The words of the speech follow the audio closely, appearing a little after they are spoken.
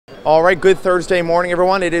All right, good Thursday morning,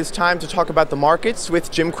 everyone. It is time to talk about the markets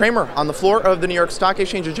with Jim Cramer on the floor of the New York Stock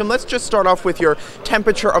Exchange. And Jim, let's just start off with your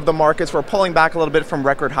temperature of the markets. We're pulling back a little bit from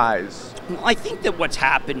record highs. Well, I think that what's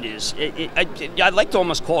happened is, I'd like to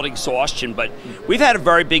almost call it exhaustion, but we've had a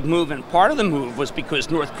very big move, and part of the move was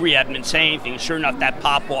because North Korea hadn't been saying anything. Sure enough, that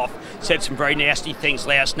pop-off said some very nasty things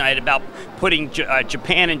last night about putting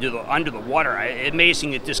Japan under the water.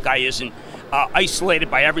 Amazing that this guy isn't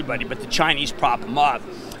isolated by everybody, but the Chinese prop him up.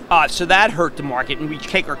 So that hurt the market, and we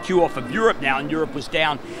take our cue off of Europe now, and Europe was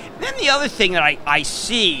down. And then the other thing that I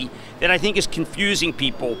see that I think is confusing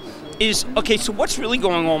people is, okay, so what's really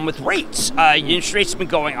going on with rates? Interest rates have been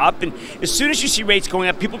going up, and as soon as you see rates going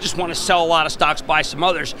up, people just want to sell a lot of stocks, buy some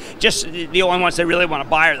others. Just the only ones they really want to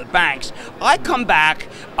buy are the banks. I come back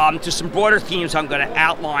to some broader themes I'm going to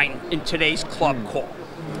outline in today's club call,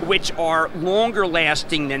 which are longer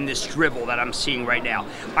lasting than this drivel that I'm seeing right now.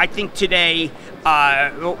 I think today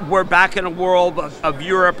we're back in a world of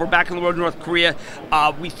Europe, we're back in the world of North Korea.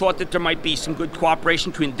 We thought that there might be some good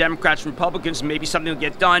cooperation between Democrats and Republicans, and maybe something will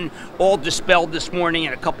get done, all dispelled this morning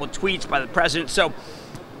in a couple of tweets by the president. So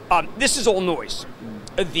this is all noise.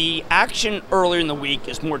 The action earlier in the week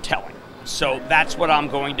is more telling. So that's what I'm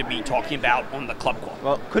going to be talking about on the club call.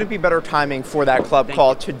 Well, couldn't be better timing for that club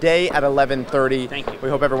call today at 11:30. Thank you. We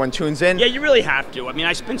hope everyone tunes in. Yeah, you really have to. I mean,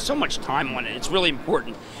 I spend so much time on it. It's really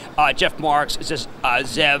important. Jeff Marks, it says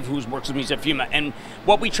Zev, who works with me, Zefima, and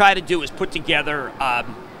what we try to do is put together.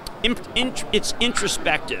 It's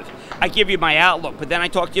introspective. I give you my outlook, but then I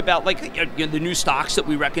talk to you about the new stocks that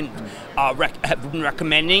we have been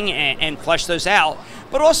recommending and flesh those out.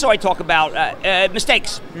 But also I talk about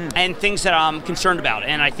mistakes and things that I'm concerned about,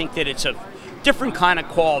 and I think that it's a different kind of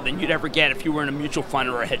call than you'd ever get if you were in a mutual fund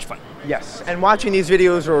or a hedge fund. Yes, and watching these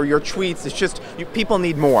videos or your tweets, it's just, people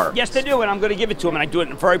need more. Yes, they do, and I'm going to give it to them, and I do it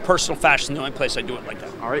in a very personal fashion, the only place I do it like that.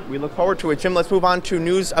 All right, we look forward to it. Jim, let's move on to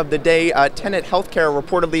news of the day. Tenet Healthcare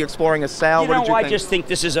reportedly exploring a sale. What did you think? I just think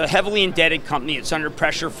this is a heavily indebted company. It's under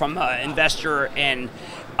pressure from an investor, and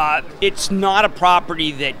it's not a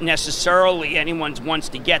property that necessarily anyone wants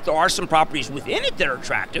to get. There are some properties within it that are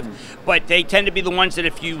attractive, but they tend to be the ones that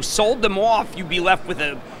if you sold them off, you'd be left with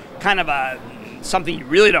a kind of something you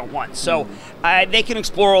really don't want. So they can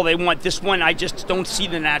explore all they want. This one, I just don't see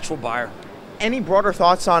the natural buyer. Any broader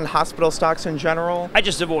thoughts on hospital stocks in general? I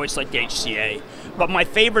just have always liked HCA. But my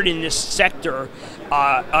favorite in this sector,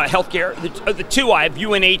 healthcare, the two I have,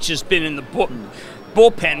 UNH has been in the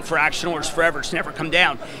bullpen for action orders forever. It's never come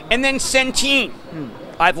down. And then Centene.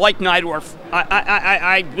 I've liked Nidorf.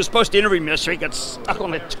 I was supposed to interview him yesterday, got stuck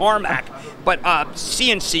on the tarmac, but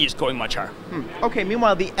CNC is going much higher. Okay,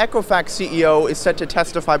 meanwhile, the Equifax CEO is set to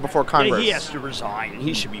testify before Congress. Yeah, he has to resign.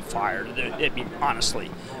 He should be fired. I mean, honestly,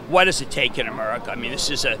 what does it take in America? I mean,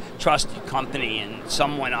 this is a trusted company, and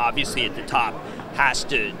someone obviously at the top has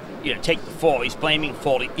to take the fall. He's blaming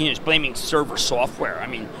he's blaming server software. I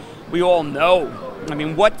mean, we all know. I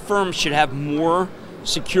mean, what firm should have more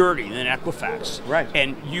security than Equifax? Right.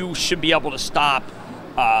 And you should be able to stop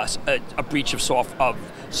a breach of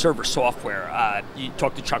server software. You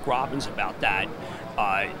talk to Chuck Robbins about that.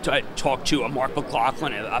 Talk to Mark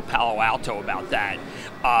McLaughlin at Palo Alto about that.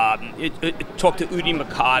 Talk to Udi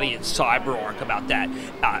Makati at CyberArk about that.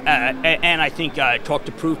 And I think talk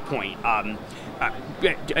to Proofpoint.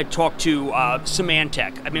 Talk to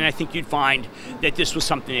Symantec. I mean, I think you'd find that this was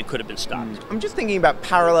something that could have been stopped. I'm just thinking about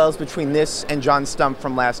parallels between this and John Stumpf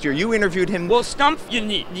from last year. You interviewed him. Well, Stumpf,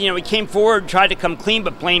 he came forward, tried to come clean,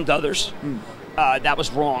 but blamed others. That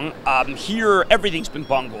was wrong. Here, everything's been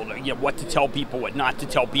bungled. What to tell people, what not to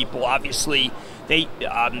tell people. Obviously, they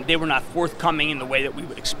were not forthcoming in the way that we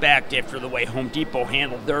would expect after the way Home Depot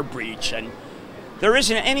handled their breach, and there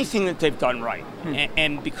isn't anything that they've done right.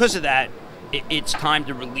 And because of that, it's time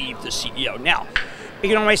to relieve the CEO. Now,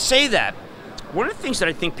 when I say that, one of the things that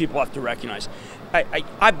I think people have to recognize,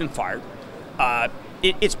 I've been fired.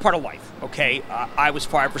 It's part of life, okay? I was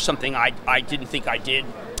fired for something I didn't think I did.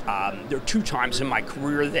 There are 2 times in my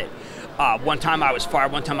career that one time I was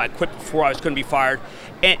fired, one time I quit before I was going to be fired.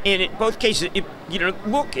 And in both cases,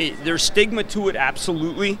 there's stigma to it,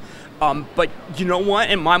 absolutely. But you know what?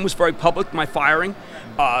 And mine was very public, my firing.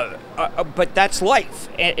 But that's life.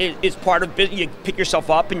 It's part of business. You pick yourself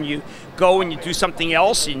up and you go and you do something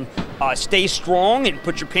else and stay strong and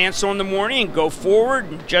put your pants on in the morning and go forward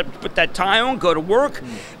and just put that tie on, go to work.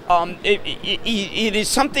 It is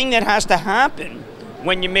something that has to happen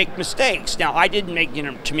when you make mistakes. Now, I didn't make,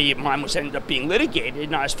 to me, mine was ended up being litigated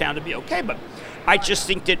and I was found to be okay, but I just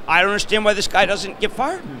think that I don't understand why this guy doesn't get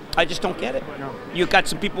fired. I just don't get it. No. You've got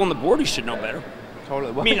some people on the board who should know better.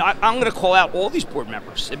 Totally. I mean, I'm going to call out all these board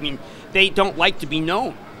members. I mean, they don't like to be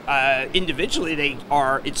known. individually,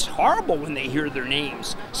 it's horrible when they hear their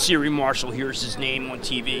names. Siri Marshall hears his name on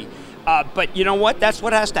TV. But you know what? That's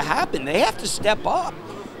what has to happen. They have to step up.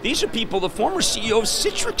 These are people, the former CEO of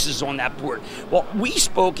Citrix is on that board. Well, we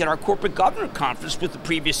spoke at our corporate governance conference with the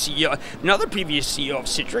previous CEO, another previous CEO of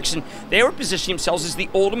Citrix, and they were positioning themselves as the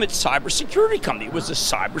ultimate cybersecurity company. It was a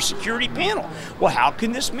cybersecurity panel. Well, how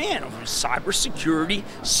can this man, a cybersecurity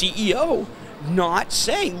CEO, not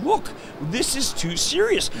say, look, this is too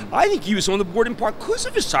serious? I think he was on the board in part because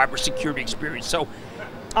of his cybersecurity experience. So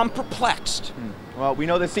I'm perplexed. Well, we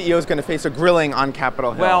know the CEO is going to face a grilling on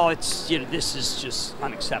Capitol Hill. Well, this is just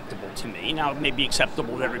unacceptable to me. Now, it may be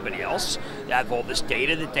acceptable to everybody else. They have all this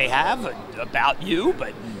data that they have about you,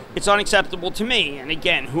 but it's unacceptable to me. And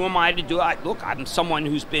again, who am I to do it? Look, I'm someone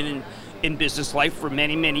who's been in business life for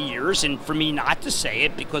many, many years, and for me not to say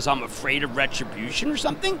it because I'm afraid of retribution or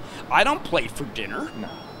something, I don't play for dinner.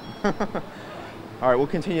 No. All right, we'll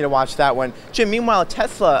continue to watch that one. Jim, meanwhile,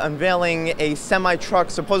 Tesla unveiling a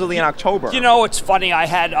semi-truck supposedly in October. You know, it's funny. I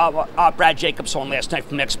had Brad Jacobs on last night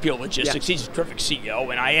from XPO Logistics. Yes. He's a terrific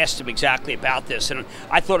CEO, and I asked him exactly about this. And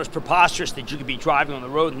I thought it was preposterous that you could be driving on the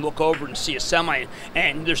road and look over and see a semi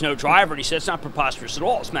and there's no driver. And he said it's not preposterous at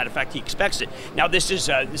all. As a matter of fact, he expects it. Now, this is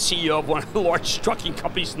the CEO of one of the largest trucking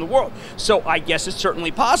companies in the world. So I guess it's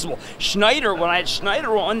certainly possible. Schneider, when I had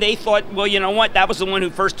Schneider on, they thought, well, you know what? That was the one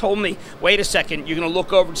who first told me, wait a second, you're going to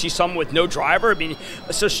look over and see someone with no driver. I mean,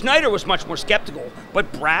 so Schneider was much more skeptical.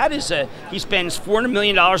 But Brad he spends $400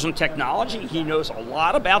 million on technology. He knows a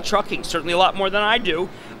lot about trucking, certainly a lot more than I do.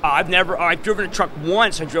 I've driven a truck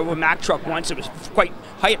once. I drove a Mack truck once. It was quite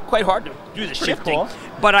hard to do the shifting. Cool.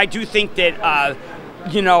 But I do think that,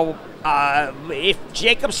 if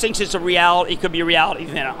Jacobs thinks it's a reality, it could be a reality,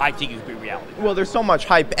 then I think it could be a reality. Well, there's so much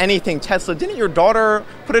hype. Anything Tesla. Didn't your daughter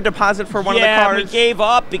put a deposit for one of the cars? Yeah, we gave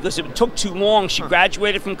up because it took too long. She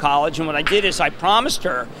graduated from college, and what I did is I promised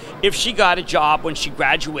her if she got a job when she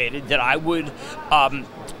graduated that I would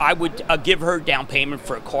give her down payment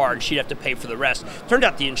for a car, and she'd have to pay for the rest. Turned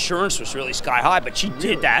out the insurance was really sky high, but she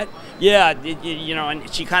did that. Yeah, and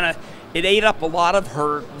she it ate up a lot of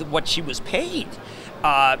what she was paid.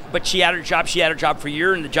 But she had her job. She had her job for a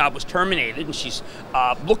year, and the job was terminated. And she's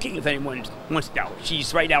looking if anyone wants to know.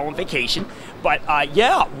 She's right now on vacation. But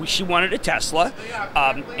she wanted a Tesla,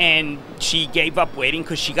 and she gave up waiting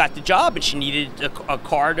because she got the job, and she needed a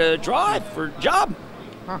car to drive for a job.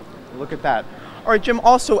 Huh. Look at that. All right, Jim,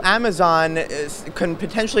 also Amazon can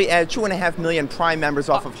potentially add 2.5 million Prime members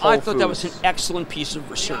off of Whole Foods. I thought that was an excellent piece of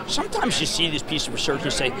research. Sometimes you see this piece of research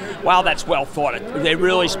and say, wow, that's well thought. They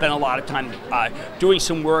really spent a lot of time doing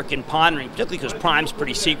some work and pondering, particularly because Prime's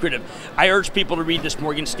pretty secretive. I urge people to read this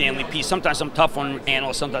Morgan Stanley piece. Sometimes I'm tough on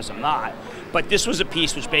analysts, sometimes I'm not. But this was a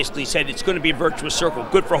piece which basically said it's going to be a virtuous circle,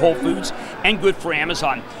 good for Whole Foods and good for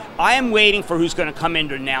Amazon. I am waiting for who's going to come in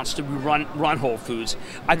to announce to run Whole Foods.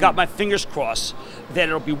 I got my fingers crossed that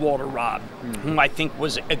it'll be Walter Robb, whom I think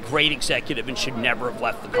was a great executive and should never have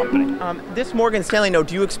left the company. This Morgan Stanley note,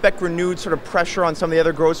 do you expect renewed sort of pressure on some of the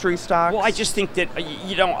other grocery stocks? Well, I just think that,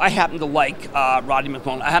 I happen to like Rodney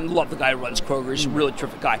McMullen. I happen to love the guy who runs Kroger. He's a really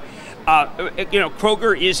terrific guy.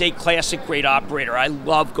 Kroger is a classic great operator. I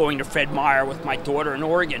love going to Fred Meyer with my daughter in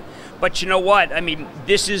Oregon. But you know what? I mean,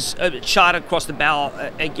 this is a shot across the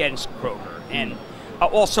bow against Kroger. And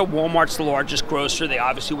also, Walmart's the largest grocer. They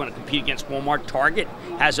obviously want to compete against Walmart. Target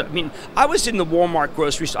has, I was in the Walmart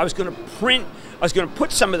grocery store. I was going to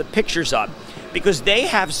put some of the pictures up because they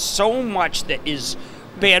have so much that is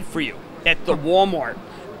bad for you at the Walmart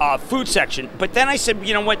food section. But then I said,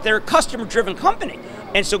 you know what? They're a customer-driven company.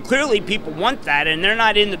 And so clearly people want that, and they're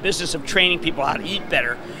not in the business of training people how to eat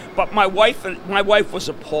better. But my wife was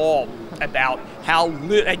appalled about how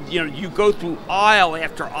you go through aisle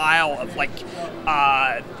after aisle of like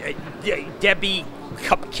Debbie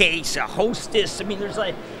cupcakes, a Hostess. I mean, there's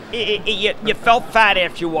like you felt fat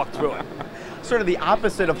after you walked through it. Sort of the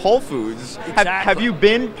opposite of Whole Foods. Exactly. Have you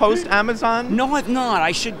been post Amazon? No, I've not.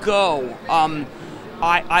 I should go.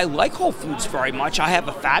 I like Whole Foods very much. I have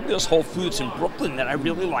a fabulous Whole Foods in Brooklyn that I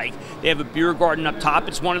really like. They have a beer garden up top.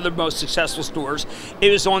 It's one of the most successful stores.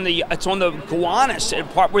 It's on the Gowanus, a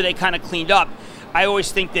part where they kind of cleaned up. I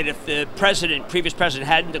always think that if the previous president,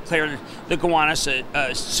 hadn't declared the Gowanus a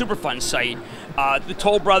Superfund site, the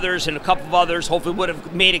Toll Brothers and a couple of others hopefully would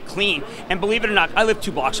have made it clean. And believe it or not, I live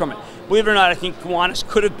 2 blocks from it. Believe it or not, I think Gowanus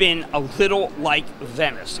could have been a little like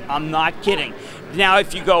Venice. I'm not kidding. Now,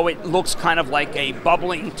 if you go, it looks kind of like a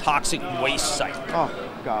bubbling, toxic waste site. Oh,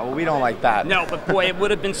 God, well, we don't like that. No, but boy, it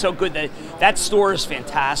would have been so good. That store is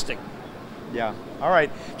fantastic. Yeah. All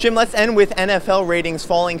right, Jim, let's end with NFL ratings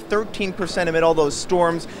falling 13% amid all those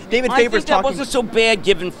storms. David Faber's I think that talking. wasn't so bad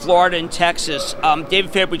given Florida and Texas.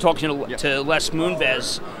 David Faber talking to Les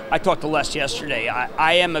Moonves. I talked to Les yesterday.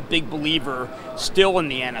 I am a big believer still in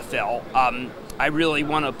the NFL. I really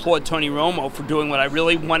want to applaud Tony Romo for doing what I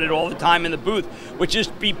really wanted all the time in the booth, which is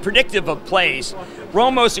be predictive of plays.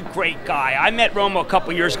 Romo's a great guy. I met Romo a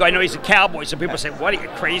couple years ago. I know he's a Cowboy, so people say, what, are you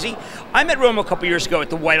crazy? I met Romo a couple years ago at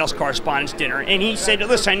the White House Correspondents' Dinner, and he said,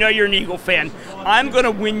 listen, I know you're an Eagle fan. I'm going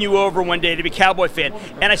to win you over one day to be a Cowboy fan.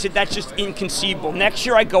 And I said, that's just inconceivable. Next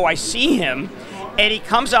year I go, I see him, and he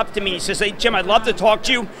comes up to me and he says, hey, Jim, I'd love to talk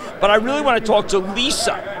to you, but I really want to talk to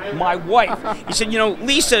Lisa, my wife. He said,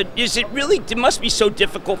 Lisa, it must be so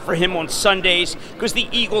difficult for him on Sundays because the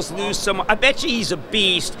Eagles lose so much. I bet you he's a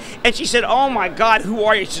beast. And she said, oh, my God, who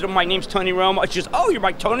are you? She said, my name's Tony Romo. She says, oh, you're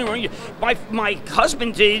my Tony Romo. My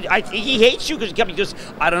husband did. He hates you because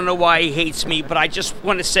I don't know why he hates me, but I just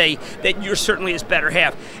want to say that you're certainly his better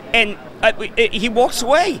half. And he walks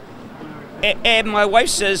away. And my wife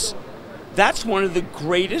says, that's one of the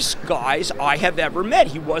greatest guys I have ever met.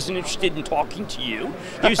 He wasn't interested in talking to you.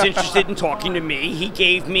 He was interested in talking to me. He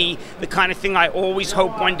gave me the kind of thing I always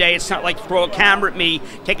hope one day. It's not like throw a camera at me,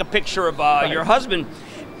 take a picture of your husband.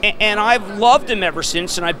 And I've loved him ever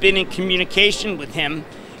since, and I've been in communication with him.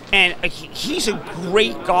 And he's a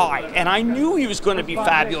great guy. And I knew he was going to be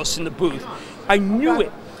fabulous in the booth. I knew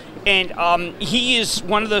it. And he is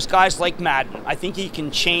one of those guys like Madden. I think he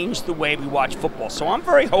can change the way we watch football. So I'm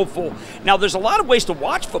very hopeful. Now, there's a lot of ways to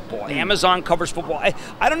watch football. Amazon covers football.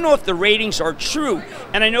 I don't know if the ratings are true.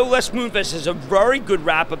 And I know Les Moonves has a very good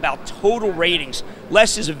rap about total ratings.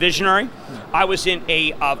 Les is a visionary. I was in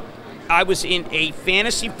a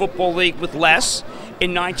fantasy football league with Les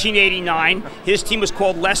in 1989. His team was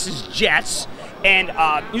called Les's Jets. And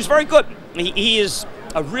he was very good. He is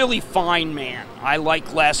a really fine man. I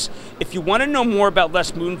like Les. If you want to know more about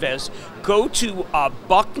Les Moonves, go to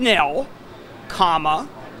Bucknell,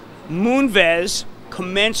 Moonves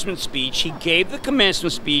commencement speech. He gave the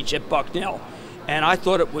commencement speech at Bucknell, and I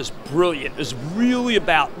thought it was brilliant. It was really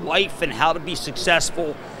about life and how to be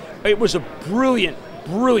successful. It was a brilliant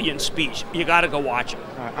speech. You got to go watch it.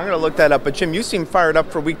 All right, I'm going to look that up. But Jim, you seem fired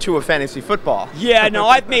up for week 2 of fantasy football. Yeah, no,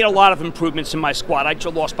 I've made a lot of improvements in my squad. I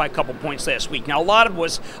lost by a couple points last week. Now, a lot of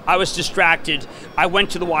it I was distracted. I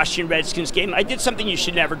went to the Washington Redskins game. I did something you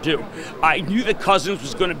should never do. I knew that Cousins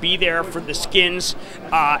was going to be there for the Skins,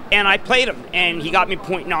 and I played him, and he got me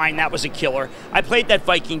 0.9. That was a killer. I played that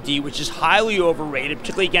Viking D, which is highly overrated,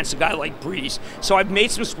 particularly against a guy like Breeze. So I've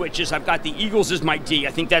made some switches. I've got the Eagles as my D.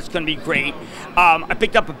 I think that's going to be great. I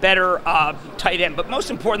picked up a better tight end, but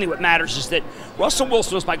most importantly what matters is that Russell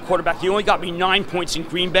Wilson was my quarterback. He only got me 9 points in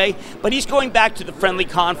Green Bay, but he's going back to the friendly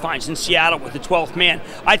confines in Seattle with the 12th man.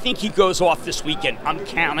 I think he goes off this weekend. I'm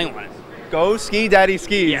counting on it. Go Ski Daddy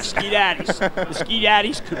skis. Yeah, Ski Daddies. The Ski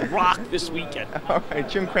Daddies could rock this weekend. All right,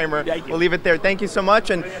 Jim Cramer, we'll leave it there. Thank you so much,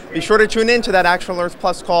 and be sure to tune in to that Action Alerts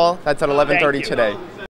Plus call. That's at 11:30 today.